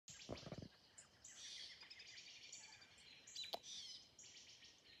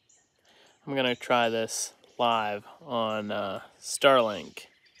I'm gonna try this live on Starlink.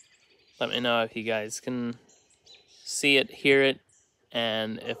 Let me know if you guys can see it, hear it,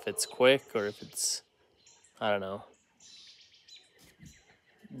 and if it's quick or if it's, I don't know,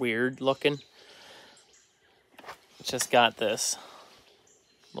 weird looking. Just got this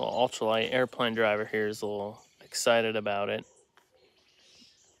little ultralight. Airplane driver here is a little excited about it.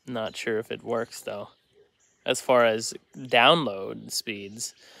 Not sure if it works though. As far as download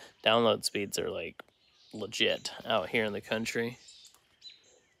speeds are like legit out here in the country.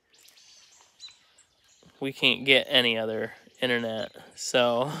 We can't get any other internet,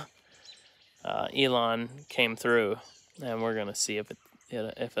 so Elon came through, and we're gonna see if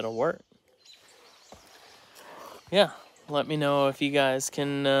it'll work. Yeah, let me know if you guys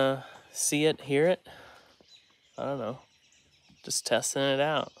can see it, hear it. I don't know, just testing it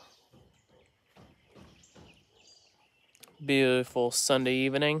out. Beautiful Sunday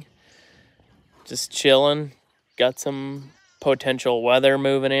evening, just chilling. Got some potential weather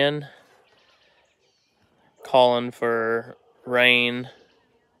moving in. Calling for rain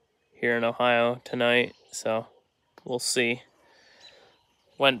here in Ohio tonight, so we'll see.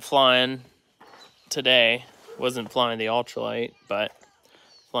 Went flying today. Wasn't flying the ultralight, but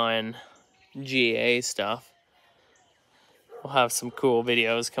flying GA stuff. We'll have some cool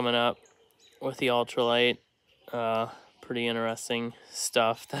videos coming up with the ultralight. Pretty interesting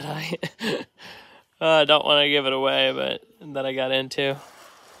stuff that I don't want to give it away, but that I got into.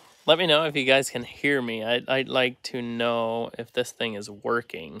 Let me know if you guys can hear me. I'd like to know if this thing is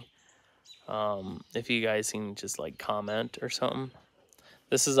working. If you guys can just like comment or something.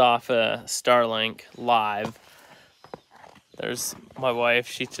 This is off Starlink live. There's my wife.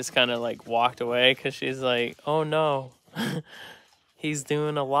 She just kind of like walked away because she's like, oh no, he's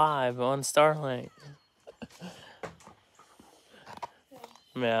doing a live on Starlink.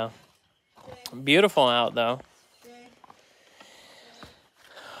 Yeah. Beautiful out though.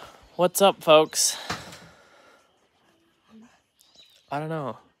 What's up, folks? I don't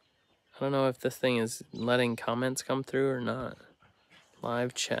know. I don't know if this thing is letting comments come through or not.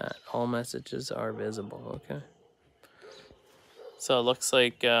 Live chat. All messages are visible. Okay. So it looks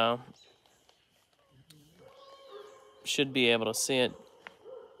like should be able to see it.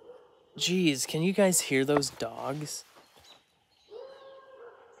 Jeez, can you guys hear those dogs?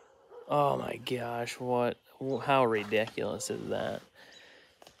 Oh my gosh, how ridiculous is that?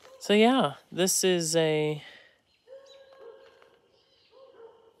 So yeah, this is a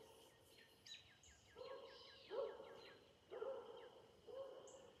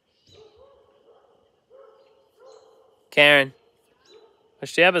Karen.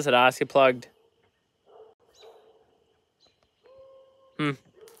 Ještě aby se dá plugged.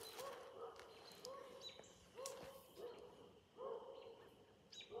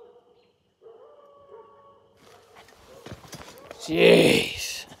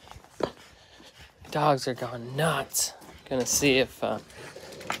 Jeez. Dogs are going nuts. Gonna see if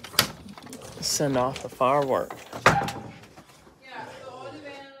send off a firework.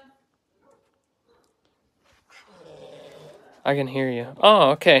 I can hear you.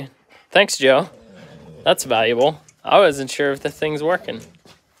 Oh, okay. Thanks, Joe. That's valuable. I wasn't sure if the thing's working.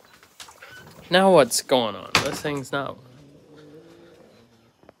 Now what's going on? This thing's not.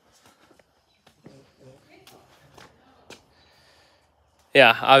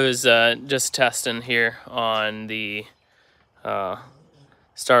 Yeah, I was just testing here on the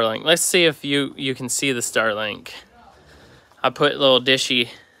Starlink. Let's see if you can see the Starlink. I put a little dishy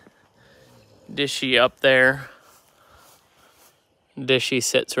up there. Dishy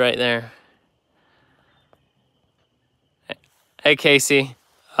sits right there. Hey, Casey.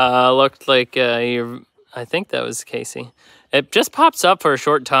 Looked like I think that was Casey. It just pops up for a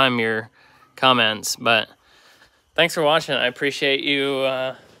short time, your comments, but thanks for watching. I appreciate you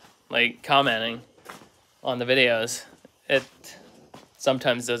like commenting on the videos. It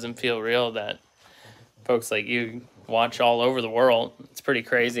sometimes doesn't feel real that folks like you watch all over the world. It's pretty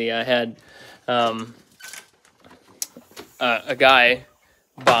crazy. I had a guy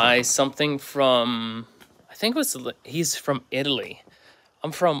buy something from, I think he's from Italy.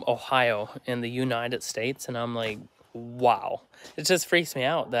 I'm from Ohio in the United States, and I'm like, wow. It just freaks me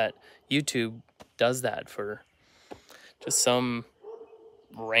out that YouTube does that for just some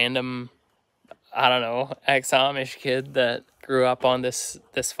random, I don't know, ex-Amish kid that grew up on this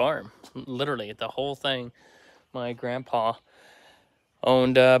farm. Literally, the whole thing. My grandpa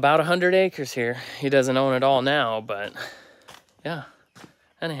owned about 100 acres here. He doesn't own it all now, but yeah.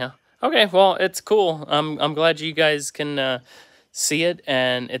 Anyhow, okay, well, it's cool. I'm glad you guys can see it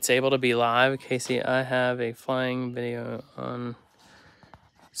and it's able to be live. Casey, I have a flying video on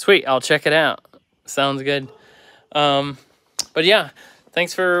Sweet, I'll check it out. Sounds good. But yeah,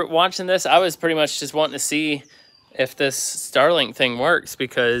 thanks for watching this. I was pretty much just wanting to see if this Starlink thing works,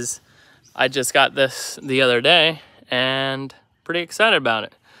 because I just got this the other day and pretty excited about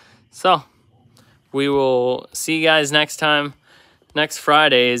it. So we will see you guys next time. Next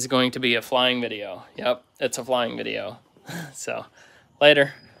Friday is going to be a flying video. Yep, it's a flying video. So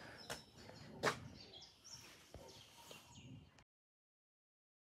later.